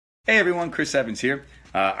Hey everyone, Chris Evans here.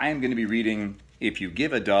 I am going to be reading If You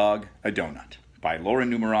Give a Dog a Donut by Laura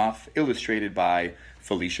Numeroff, illustrated by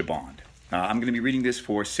Felicia Bond. I'm going to be reading this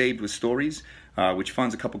for Saved with Stories, which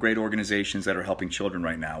funds a couple great organizations that are helping children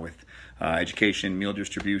right now with education, meal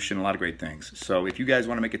distribution, a lot of great things. So if you guys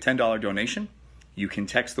want to make a $10 donation, you can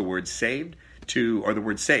text the word SAVED to, or the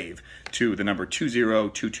word SAVE to the number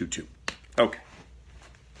 20222. Okay,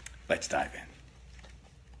 let's dive in.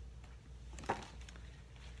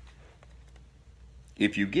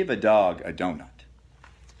 If you give a dog a donut,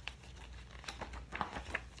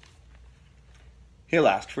 he'll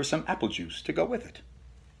ask for some apple juice to go with it.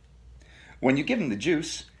 When you give him the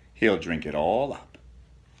juice, he'll drink it all up.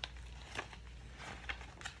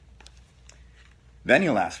 Then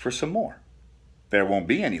he'll ask for some more. There won't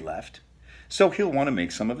be any left, so he'll want to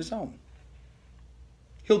make some of his own.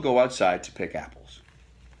 He'll go outside to pick apples.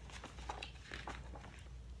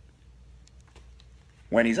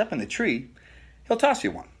 When he's up in the tree, he'll toss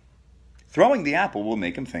you one. Throwing the apple will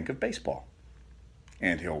make him think of baseball,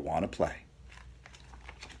 and he'll want to play.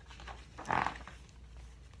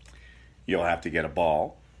 You'll have to get a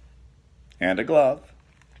ball and a glove.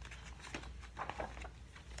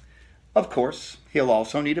 Of course, he'll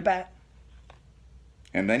also need a bat,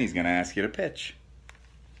 and then he's going to ask you to pitch.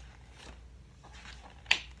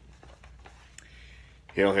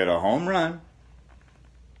 He'll hit a home run.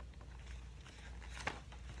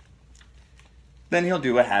 Then he'll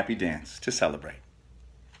do a happy dance to celebrate.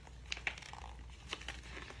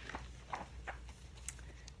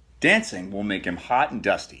 Dancing will make him hot and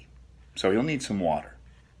dusty, so he'll need some water.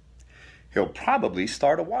 He'll probably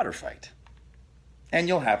start a water fight, and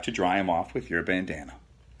you'll have to dry him off with your bandana.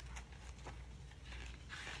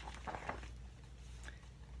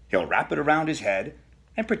 He'll wrap it around his head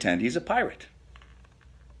and pretend he's a pirate.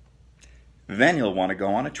 Then he'll want to go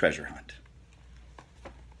on a treasure hunt.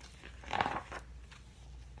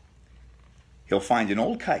 He'll find an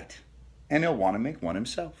old kite, and he'll want to make one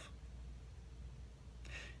himself.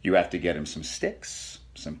 You have to get him some sticks,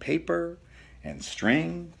 some paper, and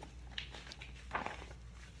string.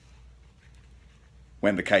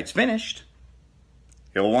 When the kite's finished,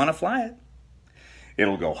 he'll want to fly it.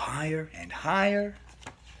 It'll go higher and higher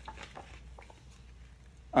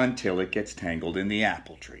until it gets tangled in the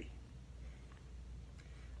apple tree.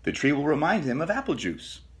 The tree will remind him of apple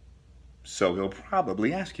juice, so he'll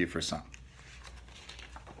probably ask you for some.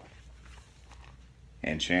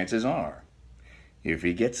 And chances are, if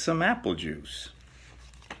he gets some apple juice,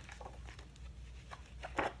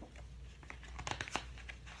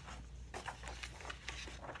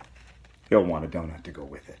 he'll want a donut to go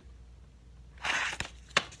with it.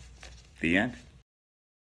 The end.